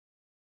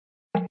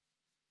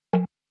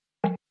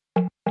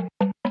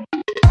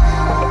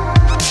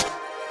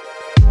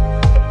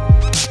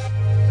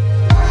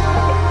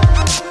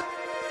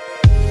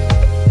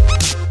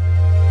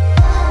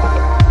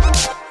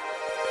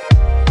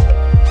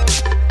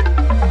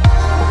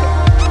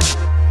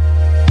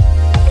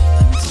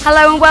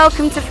Hello and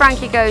welcome to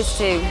Frankie Goes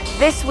To.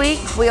 This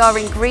week we are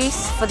in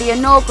Greece for the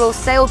inaugural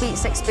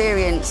Sailbeats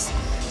experience.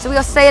 So we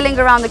are sailing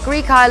around the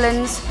Greek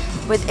islands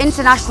with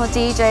international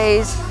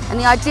DJs, and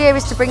the idea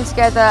is to bring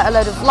together a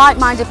load of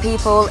like-minded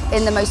people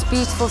in the most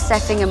beautiful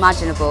setting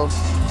imaginable.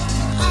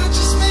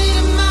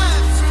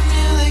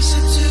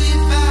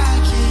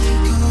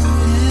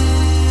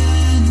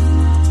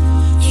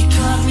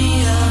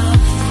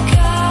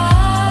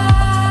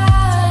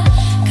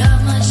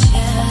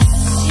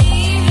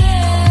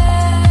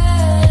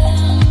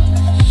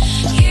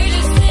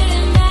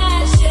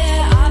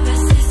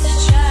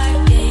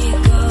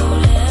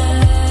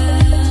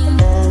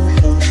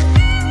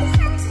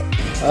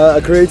 I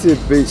created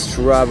Beats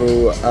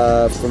Travel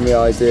from the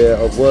idea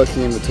of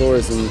working in the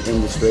tourism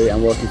industry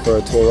and working for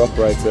a tour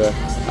operator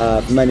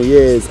for many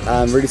years,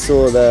 and really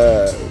saw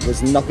there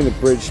was nothing to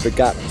bridge the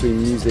gap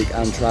between music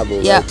and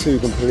travel. Yep. They're two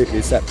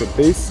completely separate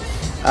beasts,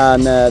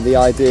 and the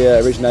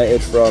idea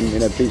originated from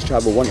Beats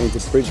Travel wanting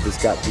to bridge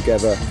this gap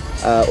together,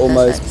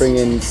 almost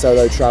bringing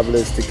solo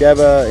travellers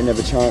together,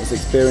 the chance to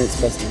experience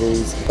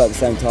festivals, but at the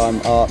same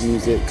time art,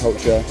 music,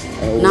 culture,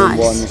 and all in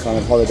one kind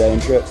of holiday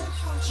and trip.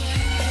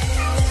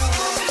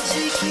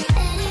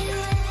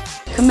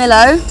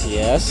 Camillo,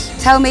 yes.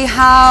 Tell me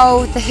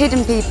how The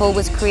Hidden People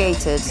was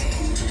created.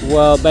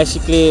 Well,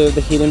 basically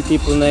the Hidden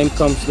People name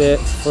comes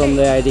from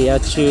the idea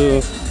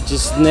to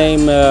just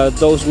name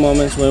those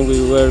moments when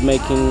we were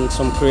making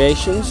some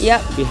creations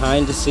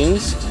behind the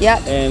scenes.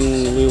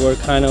 And we were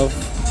kind of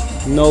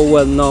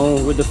well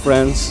known with the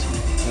friends,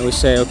 and we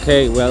say,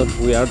 okay, well,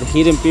 we are the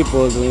hidden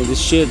people doing this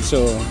shit,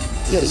 so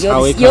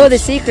you're the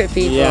secret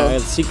people. Yeah,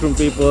 secret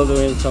people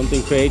doing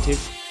something creative.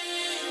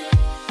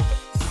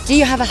 Do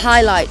you have a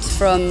highlight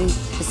from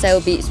the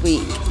Sailbeats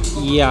week?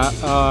 Yeah,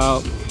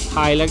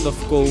 highlight of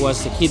course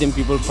was the Hidden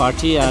People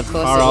party at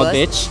Far Out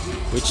Beach,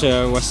 which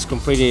was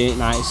completely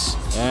nice,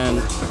 and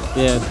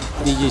the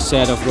DJ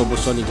set of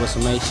Robosonic was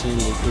amazing.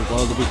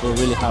 All the people were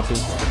really happy,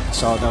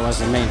 so that was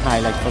the main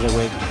highlight for the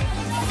week.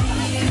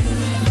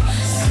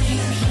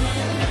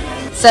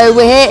 So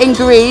we're here in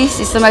Greece.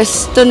 It's the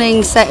most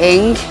stunning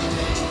setting.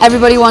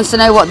 Everybody wants to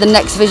know what the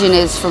next vision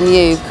is from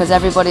you, because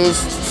everybody's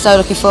so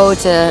looking forward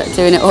to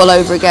doing it all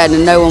over again,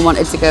 and no one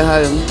wanted to go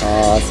home.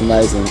 Oh, that's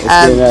amazing.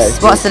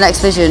 What's the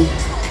next vision?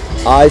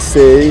 I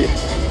see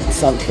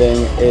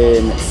something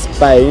in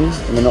Spain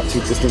in the not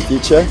too distant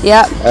future.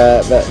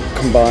 That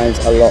combines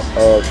a lot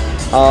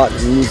of art,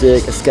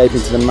 music,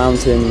 escaping to the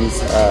mountains,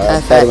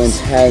 Bedouin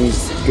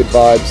tents, good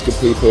vibes, good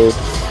people,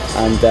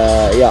 and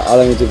yeah,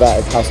 I'll only do that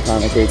if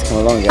Houseplant agree to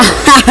come along again.